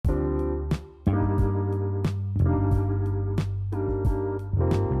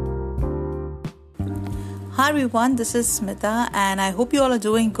Hi everyone, this is Smita and I hope you all are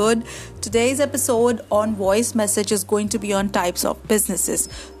doing good. Today's episode on voice message is going to be on types of businesses.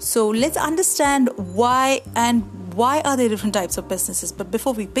 So let's understand why are there different types of businesses. But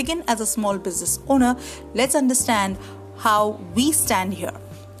before we begin, as a small business owner, let's understand how we stand here.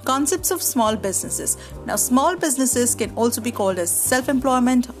 Concepts of small businesses. Now, small businesses can also be called as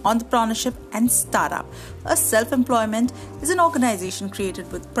self-employment, entrepreneurship, and startup. A self-employment is an organization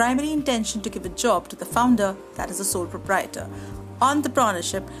created with primary intention to give a job to the founder, that is a sole proprietor.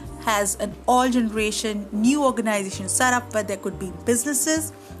 Entrepreneurship has an all-generation new organization set up where there could be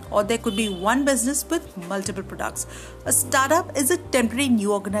businesses or there could be one business with multiple products. A startup is a temporary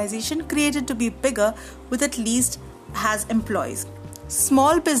new organization created to be bigger with at least has employees.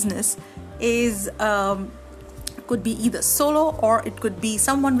 Small business is could be either solo or it could be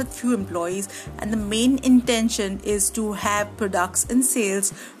someone with few employees, and the main intention is to have products and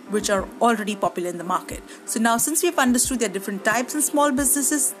sales which are already popular in the market. So now, since we've understood there are different types in small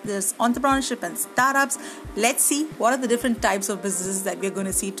businesses, there's entrepreneurship and startups, let's see what are the different types of businesses that we're going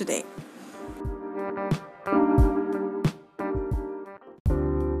to see today.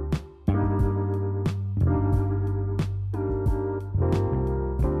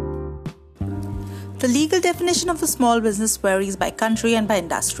 The legal definition of a small business varies by country and by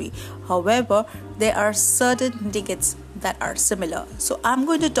industry. However, there are certain predicates that are similar. So I'm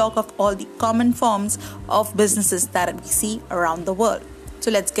going to talk of all the common forms of businesses that we see around the world.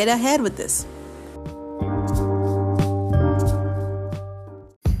 So let's get ahead with this.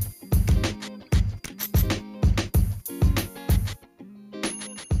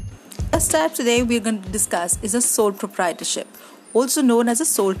 First type today we're going to discuss is a sole proprietorship, also known as a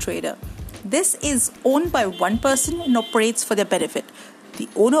sole trader. This is owned by one person and operates for their benefit. The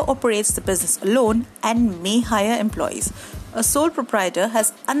owner operates the business alone and may hire employees. A sole proprietor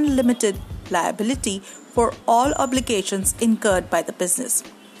has unlimited liability for all obligations incurred by the business,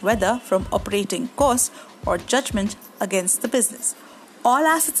 whether from operating costs or judgment against the business. All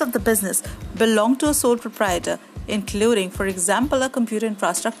assets of the business belong to a sole proprietor, including, for example, a computer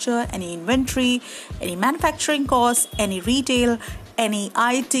infrastructure, any inventory, any manufacturing costs, any retail, any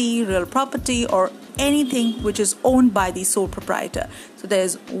IT, real property, or anything which is owned by the sole proprietor. So there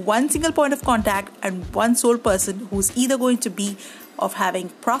is one single point of contact and one sole person who's either going to be of having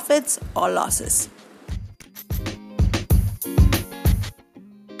profits or losses.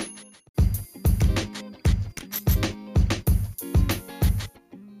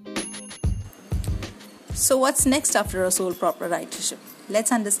 So what's next after a sole proprietorship?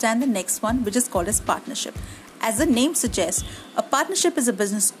 Let's understand the next one, which is called as partnership. As the name suggests, a partnership is a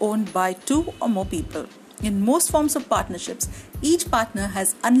business owned by two or more people. In most forms of partnerships, each partner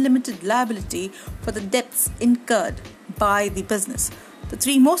has unlimited liability for the debts incurred by the business. The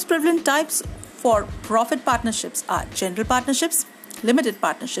three most prevalent types for profit partnerships are general partnerships, limited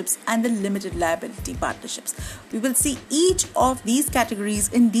partnerships, and the limited liability partnerships. We will see each of these categories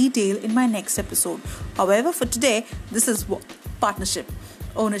in detail in my next episode. However, for today, this is what partnership,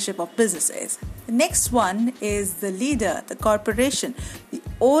 ownership of business is. The next one is the leader, the corporation. The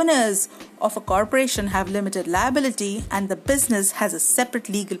owners of a corporation have limited liability and the business has a separate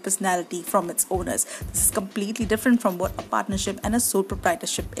legal personality from its owners. This is completely different from what a partnership and a sole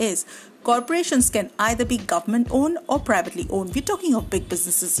proprietorship is. Corporations can either be government owned or privately owned. We're talking of big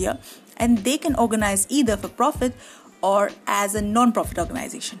businesses here, and they can organize either for profit or as a non-profit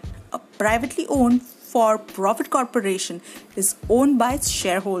organization. A privately owned for-profit corporation is owned by its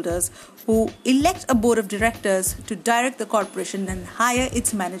shareholders who elect a board of directors to direct the corporation and hire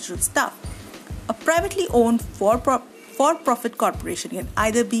its managerial staff. A privately owned for-profit corporation can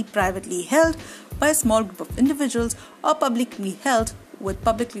either be privately held by a small group of individuals or publicly held with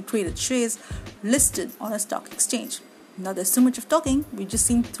publicly traded shares listed on a stock exchange. Now there's so much of talking, we've just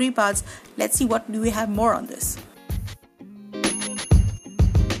seen three parts. Let's see what do we have more on this.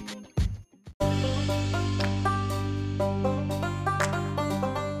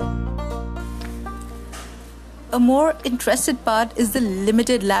 A more interested part is the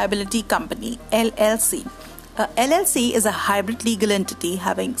limited liability company, LLC. A LLC is a hybrid legal entity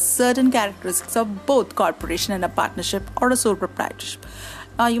having certain characteristics of both corporation and a partnership or a sole proprietorship.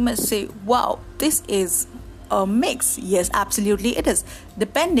 Now you must say, wow, this is a mix. Yes, absolutely it is,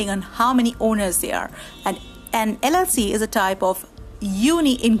 depending on how many owners there are. And an LLC is a type of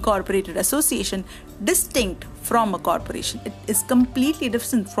uni-incorporated association distinct from a corporation. It is completely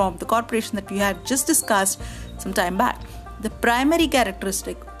different from the corporation that we had just discussed some time back. The primary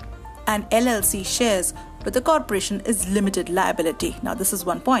characteristic an LLC shares but the corporation is limited liability. Now, this is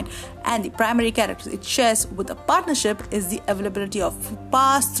one point. And the primary characteristics it shares with a partnership is the availability of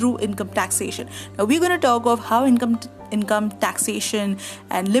pass-through income taxation. Now, we're going to talk of how income taxation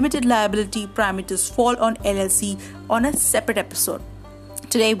and limited liability parameters fall on LLC on a separate episode.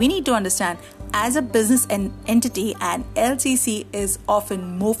 Today, we need to understand as a business entity, an LCC is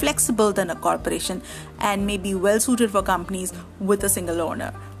often more flexible than a corporation and may be well suited for companies with a single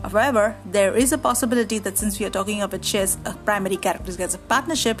owner. However, there is a possibility that since we are talking of it shares a primary characteristic as a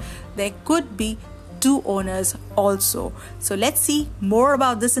partnership, there could be two owners also. So let's see more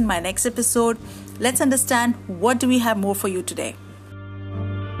about this in my next episode. Let's understand what do we have more for you today.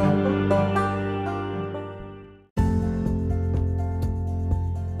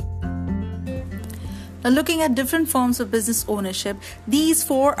 Now, looking at different forms of business ownership, these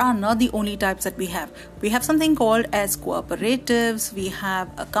four are not the only types that we have. We have something called as cooperatives. We have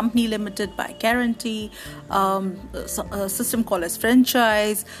a company limited by guarantee, a system called as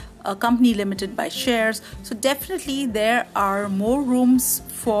franchise, a company limited by shares. So definitely there are more rooms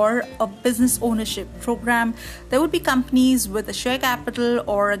for a business ownership program. There would be companies with a share capital,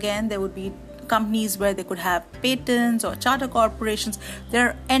 or again, there would be companies where they could have patents or charter corporations. There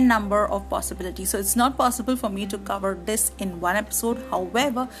are n number of possibilities. So it's not possible for me to cover this in one episode.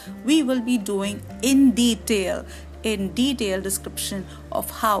 However, we will be doing in detail description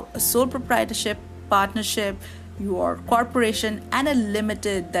of how a sole proprietorship, partnership, your corporation and a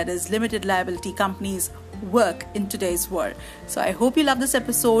limited liability companies work in today's world. So I hope you love this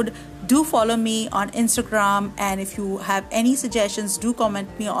episode. Do follow me on Instagram, and if you have any suggestions, do comment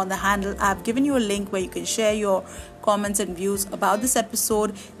me on the handle. I've given you a link where you can share your comments and views about this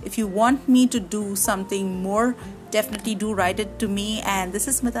episode. If you want me to do something more, definitely do write it to me. And this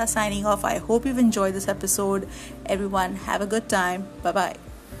is Smita signing off. I hope you've enjoyed this episode. Everyone, have a good time. Bye-bye.